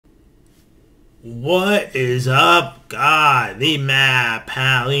What is up, guys? The Matt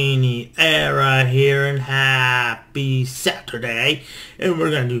Paolini era here, and happy Saturday. And we're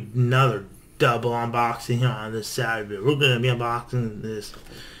going to do another double unboxing here on this Saturday. We're going to be unboxing this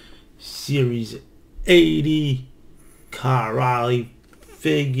Series 80 Reilly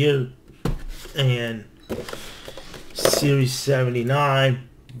figure and Series 79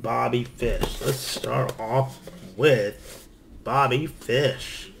 Bobby Fish. Let's start off with Bobby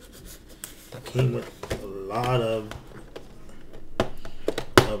Fish. Came with a lot of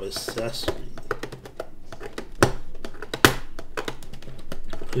accessories.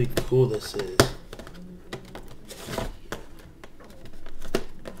 Pretty cool this is.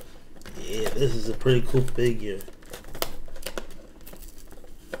 Yeah, this is a pretty cool figure.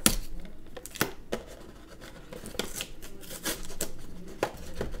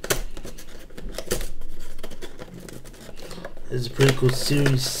 This is a pretty cool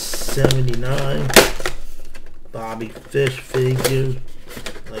Series 79 Bobby Fish figure.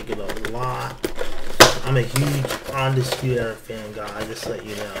 Like it a lot. I'm a huge Undisputed Era fan, guys, just to let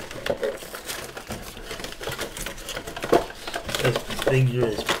you know. This figure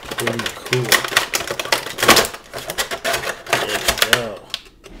is pretty cool. There you go.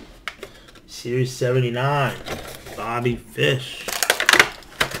 Series 79 Bobby Fish.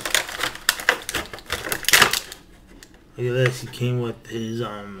 Look at this, he came with his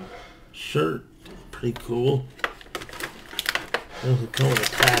shirt, pretty cool. Also come with a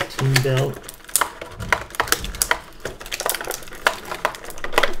tag team belt.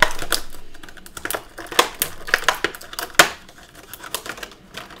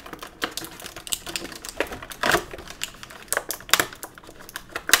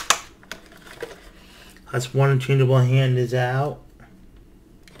 That's one interchangeable hand is out.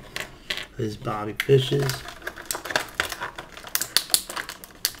 His Bobby Fish's.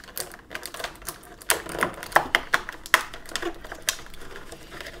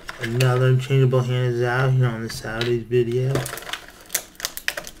 Another interchangeable hand is out here on the Saturday's video.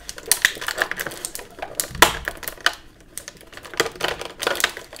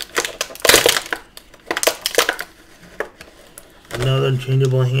 Another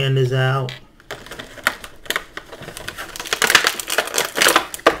interchangeable hand is out.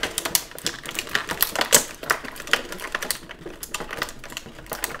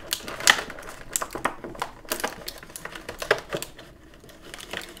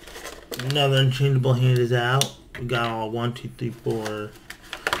 Another interchangeable hand is out. We got all 1, 2, 3, 4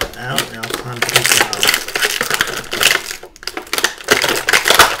 out. Now it's time to take it out.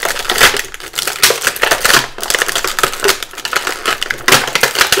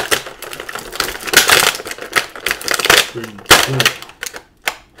 Pretty cool.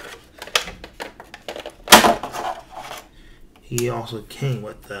 He also came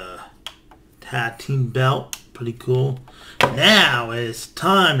with the tag team belt. Pretty cool. Now it's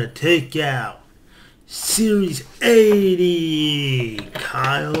time to take out Series 80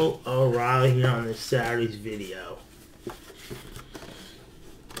 Kyle O'Reilly here on this Saturday's video.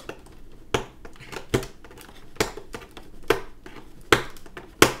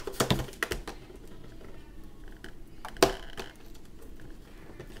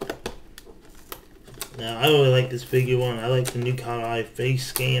 Now I really like this figure one. I like the new Kyle O'Reilly face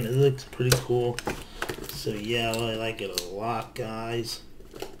scan. It looks pretty cool. So yeah, I really like it a lot, guys.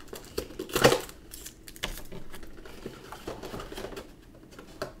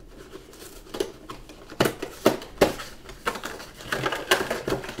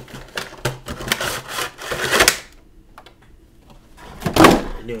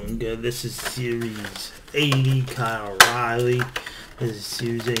 You're doing good. This is Series 80 Kyle O'Reilly. This is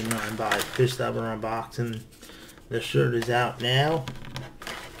Series 89 Bobby Fish that we're unboxing. The shirt is out now.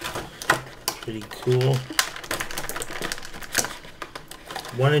 Pretty cool.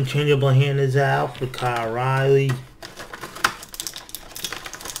 One interchangeable hand is out for Kyle O'Reilly.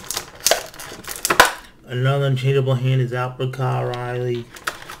 Another interchangeable hand is out for Kyle O'Reilly.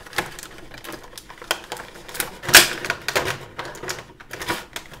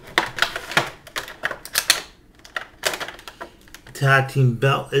 Tag team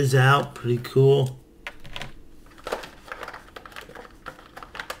belt is out. Pretty cool.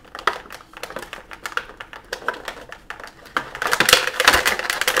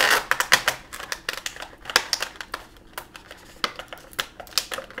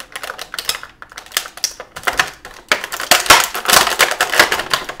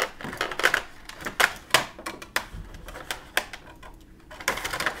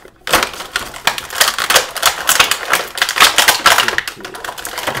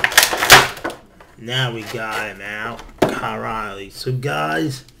 Now we got him out, Kyle Reilly. So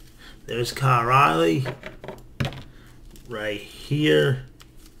guys, There's Kyle Reilly right here.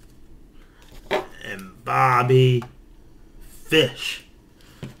 And Bobby Fish.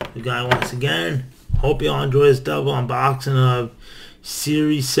 We got once again. Hope you all enjoy this double unboxing of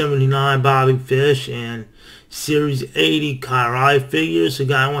Series 79 Bobby Fish and Series 80 Kyle Reilly figures. So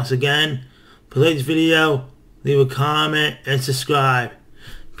guys, once again, play this video, leave a comment, and subscribe.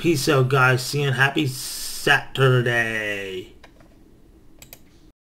 Peace out, guys. See you and happy Saturday.